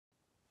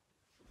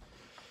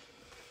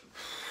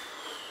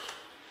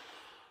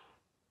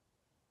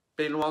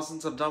Been a while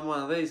since I've done one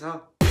of these, huh?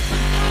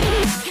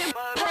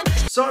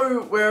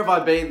 So, where have I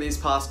been these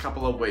past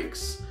couple of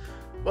weeks?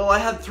 Well, I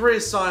had 3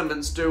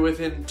 assignments due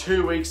within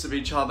 2 weeks of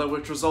each other,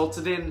 which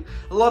resulted in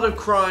a lot of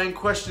crying,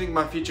 questioning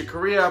my future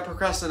career,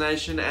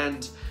 procrastination,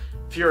 and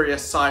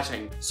furious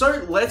citing.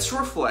 So let's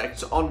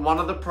reflect on one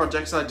of the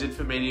projects I did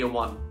for Media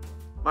One,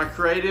 my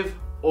creative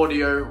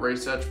audio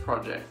research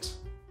project.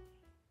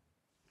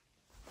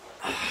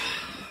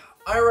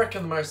 I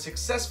reckon the most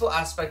successful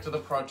aspect of the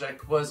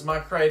project was my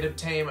creative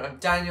team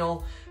of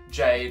Daniel,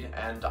 Jade,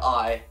 and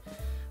I.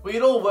 We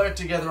had all worked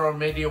together on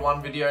Media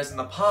One videos in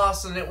the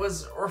past, and it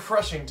was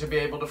refreshing to be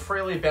able to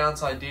freely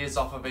bounce ideas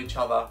off of each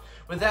other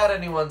without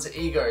anyone's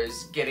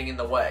egos getting in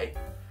the way.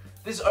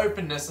 This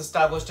openness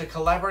established a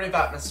collaborative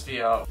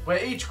atmosphere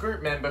where each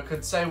group member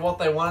could say what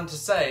they wanted to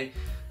say,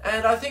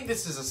 and I think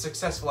this is a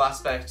successful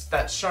aspect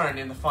that's shown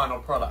in the final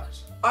product.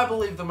 I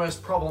believe the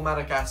most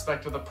problematic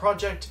aspect of the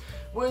project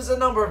was a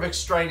number of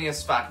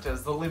extraneous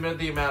factors that limited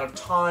the amount of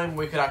time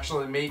we could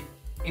actually meet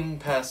in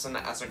person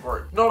as a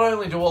group. Not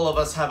only do all of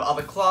us have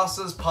other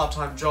classes,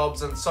 part-time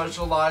jobs, and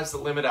social lives that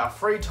limit our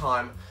free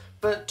time,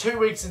 but 2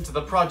 weeks into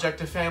the project,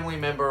 a family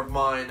member of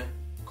mine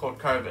caught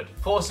COVID,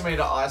 forcing me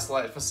to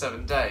isolate for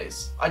 7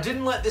 days. I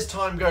didn't let this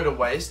time go to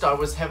waste. I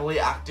was heavily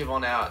active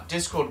on our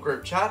Discord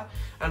group chat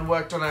and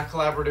worked on our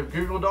collaborative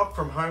Google Doc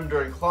from home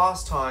during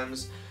class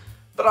times,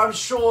 but I'm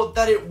sure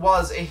that it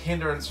was a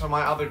hindrance for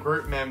my other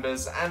group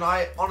members, and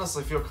I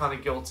honestly feel kind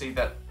of guilty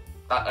that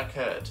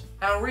occurred.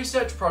 Our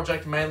research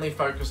project mainly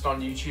focused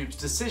on YouTube's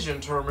decision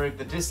to remove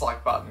the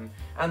dislike button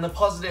and the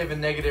positive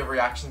and negative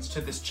reactions to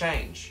this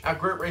change. Our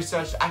group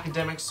researched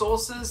academic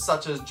sources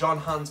such as John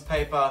Hunn's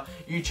paper,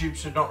 YouTube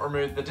Should Not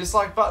Remove the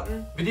Dislike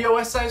Button, video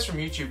essays from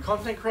YouTube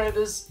content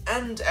creators,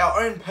 and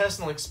our own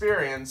personal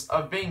experience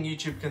of being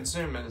YouTube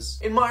consumers.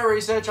 In my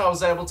research, I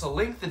was able to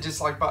link the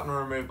dislike button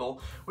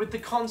removal with the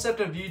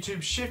concept of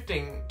YouTube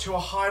shifting to a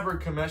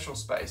hybrid commercial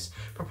space,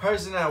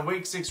 proposed in our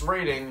Week 6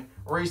 reading,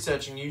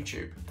 Researching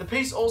YouTube. The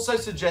piece also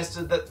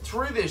suggested that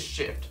through this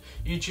shift,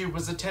 YouTube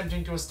was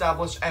attempting to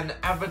establish an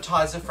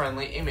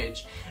advertiser-friendly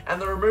image,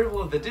 and the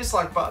removal of the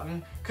dislike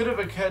button could have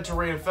occurred to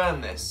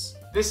reaffirm this.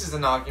 This is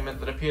an argument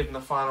that appeared in the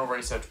final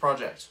research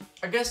project.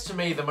 I guess to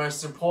me the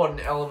most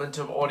important element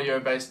of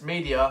audio-based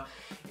media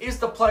is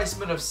the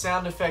placement of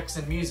sound effects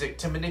and music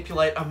to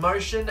manipulate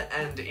emotion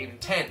and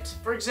intent.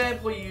 For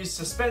example, you used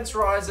suspense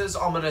risers,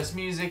 ominous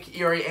music,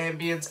 eerie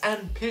ambience,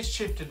 and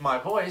pitch-shifted my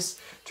voice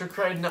to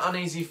create an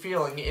uneasy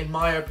feeling in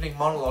my opening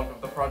monologue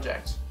of the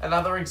project.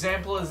 Another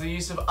example is the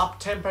use of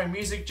up-tempo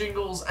music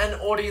jingles and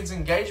audience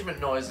engagement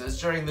noises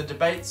during the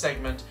debate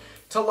segment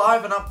to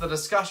liven up the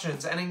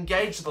discussions and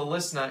engage the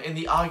listener in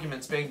the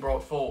arguments being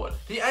brought forward.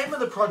 The aim of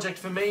the project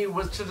for me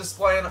was to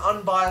display an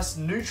unbiased,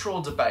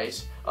 neutral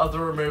debate of the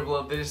removal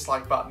of the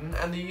dislike button,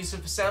 and the use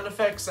of sound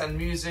effects and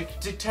music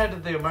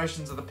dictated the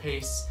emotions of the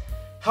piece,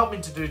 helped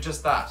me to do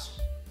just that.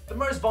 The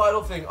most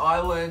vital thing I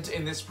learned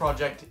in this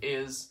project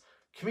is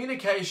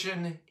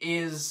communication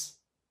is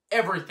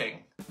everything.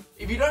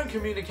 If you don't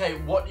communicate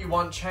what you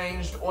want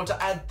changed or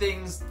to add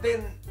things,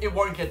 then it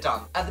won't get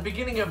done. At the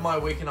beginning of my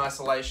week in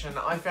isolation,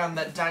 I found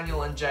that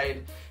Daniel and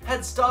Jade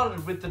had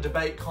started with the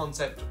debate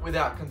concept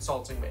without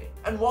consulting me.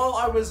 And while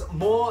I was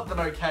more than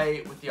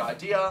okay with the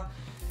idea,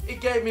 it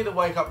gave me the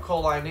wake-up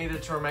call I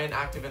needed to remain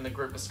active in the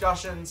group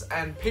discussions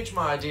and pitch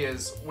my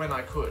ideas when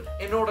I could.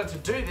 In order to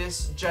do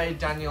this, Jade,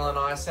 Daniel, and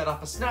I set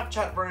up a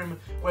Snapchat room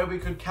where we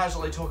could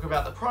casually talk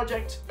about the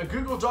project, a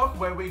Google Doc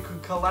where we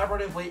could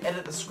collaboratively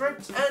edit the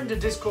script, and a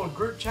Discord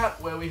group chat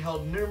where we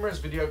held numerous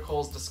video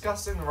calls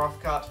discussing the rough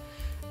cut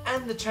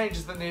and the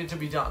changes that needed to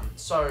be done.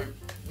 So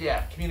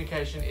yeah,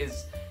 communication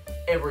is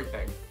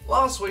everything.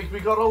 Last week,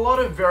 we got a lot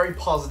of very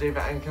positive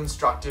and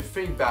constructive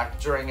feedback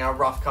during our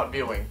rough cut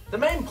viewing. The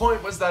main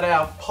point was that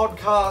our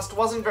podcast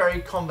wasn't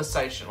very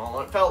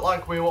conversational. It felt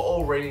like we were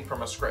all reading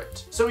from a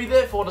script. So we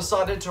therefore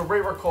decided to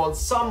re-record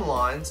some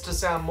lines to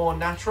sound more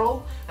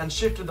natural and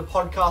shifted the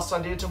podcast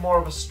idea to more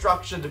of a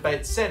structured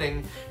debate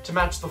setting to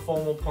match the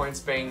formal points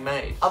being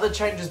made. Other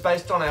changes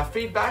based on our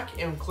feedback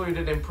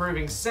included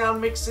improving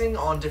sound mixing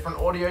on different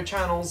audio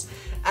channels,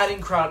 adding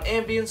crowd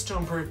ambience to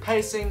improve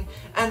pacing,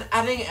 and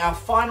adding our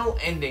final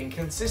ending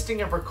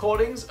consisting of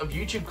recordings of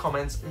YouTube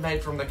comments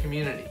made from the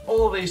community.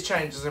 All of these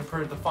changes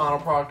improved the final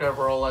product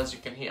overall, as you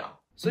can hear.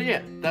 So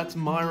yeah, that's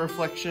my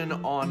reflection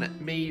on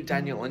me,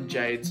 Daniel, and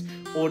Jade's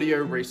audio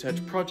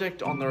research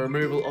project on the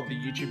removal of the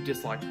YouTube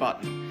dislike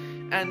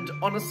button. And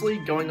honestly,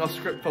 going off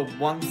script for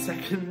 1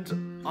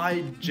 second,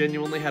 I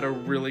genuinely had a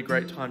really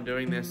great time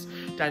doing this.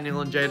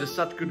 Daniel and Jade are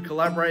such good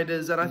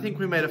collaborators, and I think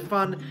we made a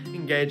fun,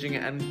 engaging,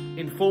 and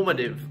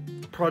informative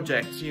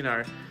project, you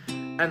know,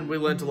 and we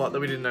learned a lot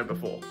that we didn't know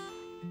before.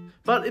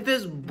 But if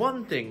there's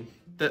one thing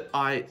that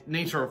I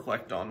need to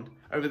reflect on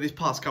over these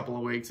past couple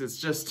of weeks, it's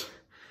just,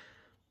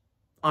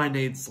 I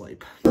need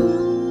sleep.